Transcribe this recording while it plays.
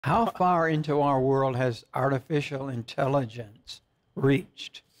How far into our world has artificial intelligence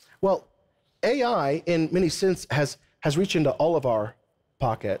reached? Well, AI, in many sense, has reached into all of our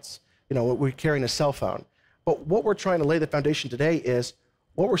pockets. You know, we're carrying a cell phone. But what we're trying to lay the foundation today is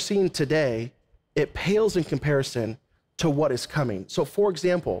what we're seeing today, it pales in comparison to what is coming. So, for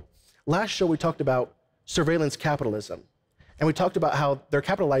example, last show we talked about surveillance capitalism. And we talked about how they're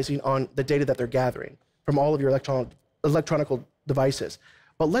capitalizing on the data that they're gathering from all of your electronic devices.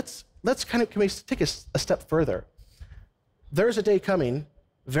 But let's kind of can we take a step further. There's a day coming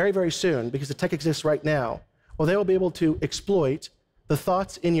very, very soon, because the tech exists right now, where they will be able to exploit the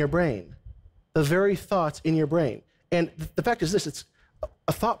thoughts in your brain, the very thoughts in your brain. And the fact is this, it's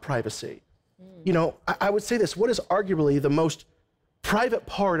a thought privacy. You know, I would say this, what is arguably the most private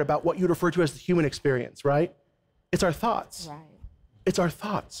part about what you refer to as the human experience, right? It's our thoughts. Right. It's our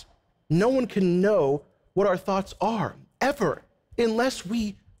thoughts. No one can know what our thoughts are, ever, unless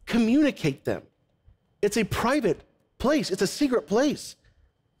we communicate them. It's a private place. It's a secret place.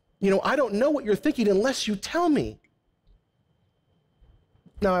 You know, I don't know what you're thinking unless you tell me.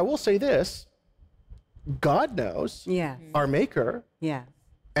 Now, I will say this. God knows, Yes. our maker, Yes.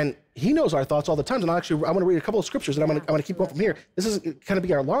 and he knows our thoughts all the time. And I want to read a couple of scriptures, and I'm going to keep going from here. This is kind of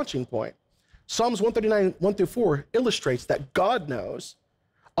be our launching point. Psalms 139, 1-4 illustrates that God knows,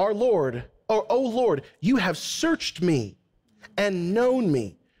 our Lord, or, oh Lord, you have searched me and known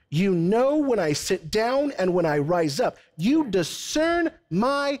me. You know when I sit down and when I rise up. You discern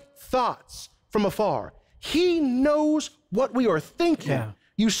my thoughts from afar. He knows what we are thinking. Yeah.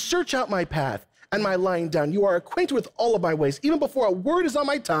 You search out my path and my lying down. You are acquainted with all of my ways. Even before a word is on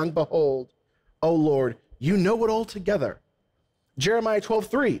my tongue, behold, O Lord, you know it altogether. Jeremiah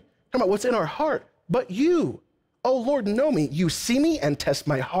 12:3, talking about what's in our heart. But you, O Lord, know me. You see me and test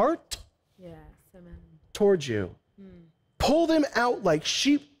my heart Yes. Amen. towards you. Pull them out like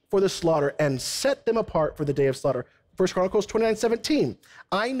sheep for the slaughter and set them apart for the day of slaughter. 1 Chronicles 29:17.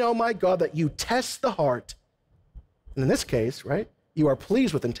 I know, my God, that you test the heart. And in this case, right, you are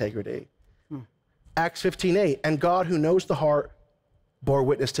pleased with integrity. Acts 15:8. And God, who knows the heart, bore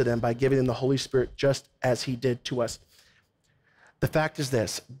witness to them by giving them the Holy Spirit just as he did to us. The fact is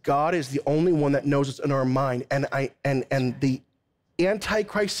this, God is the only one that knows what's in our mind. And the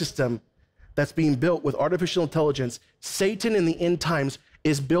Antichrist system that's being built with artificial intelligence, Satan in the end times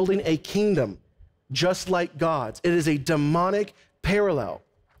is building a kingdom just like God's. It is a demonic parallel.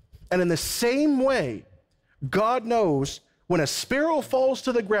 And in the same way, God knows when a sparrow falls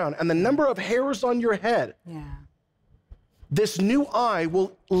to the ground and the number of hairs on your head, Yeah. this new eye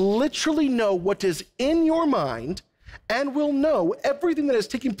will literally know what is in your mind and will know everything that is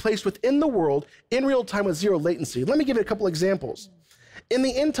taking place within the world in real time with zero latency. Let me give you a couple examples. In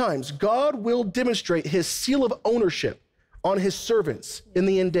the end times, God will demonstrate his seal of ownership on his servants in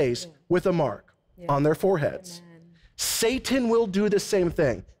the end days with a mark on their foreheads. Amen. Satan will do the same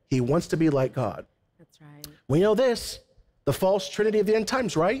thing. He wants to be like God. That's right. We know this, the false trinity of the end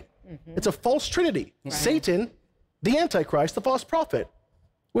times, right? It's a false trinity. Satan, the Antichrist, the false prophet,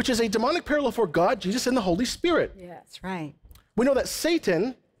 which is a demonic parallel for God, Jesus, and the Holy Spirit. Yeah. That's right. We know that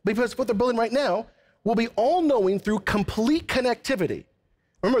Satan, because what they're building right now, will be all-knowing through complete connectivity.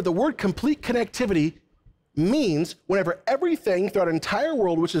 Remember, the word complete connectivity means whenever everything throughout an entire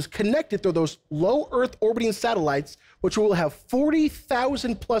world, which is connected through those low Earth orbiting satellites, which will have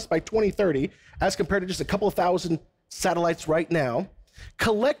 40,000 plus by 2030, as compared to just a couple of thousand satellites right now,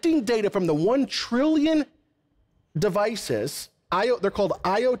 collecting data from the 1 trillion devices, they're called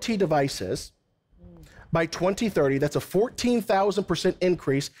IoT devices, by 2030. That's a 14,000%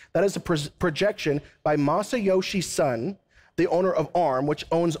 increase. That is a projection by Masayoshi Son, the owner of ARM, which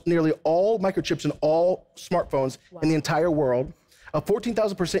owns nearly all microchips in all smartphones in the entire world. A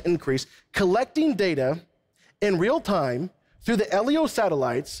 14,000% increase, collecting data in real time through the LEO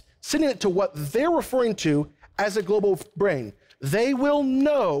satellites, sending it to what they're referring to as a global brain. They will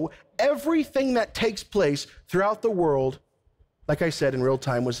know everything that takes place throughout the world, like I said, in real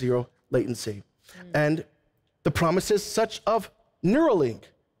time with zero latency. And the promises such of Neuralink,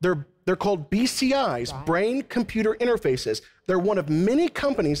 they're called BCIs, brain-computer interfaces. They're one of many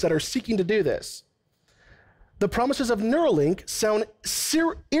companies that are seeking to do this. The promises of Neuralink sound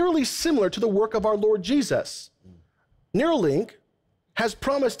eerily similar to the work of our Lord Jesus. Neuralink has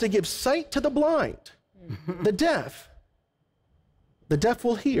promised to give sight to the blind, the deaf. The deaf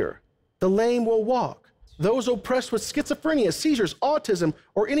will hear, the lame will walk. Those oppressed with schizophrenia, seizures, autism,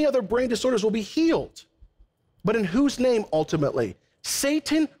 or any other brain disorders will be healed. But in whose name ultimately?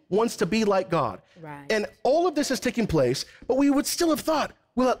 Satan wants to be like God. Right. And all of this is taking place, but we would still have thought,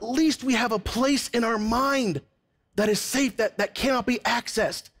 well, at least we have a place in our mind that is safe, that cannot be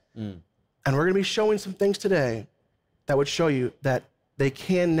accessed. And we're going to be showing some things today that would show you that they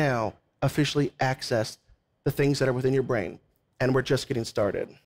can now officially access the things that are within your brain. And we're just getting started.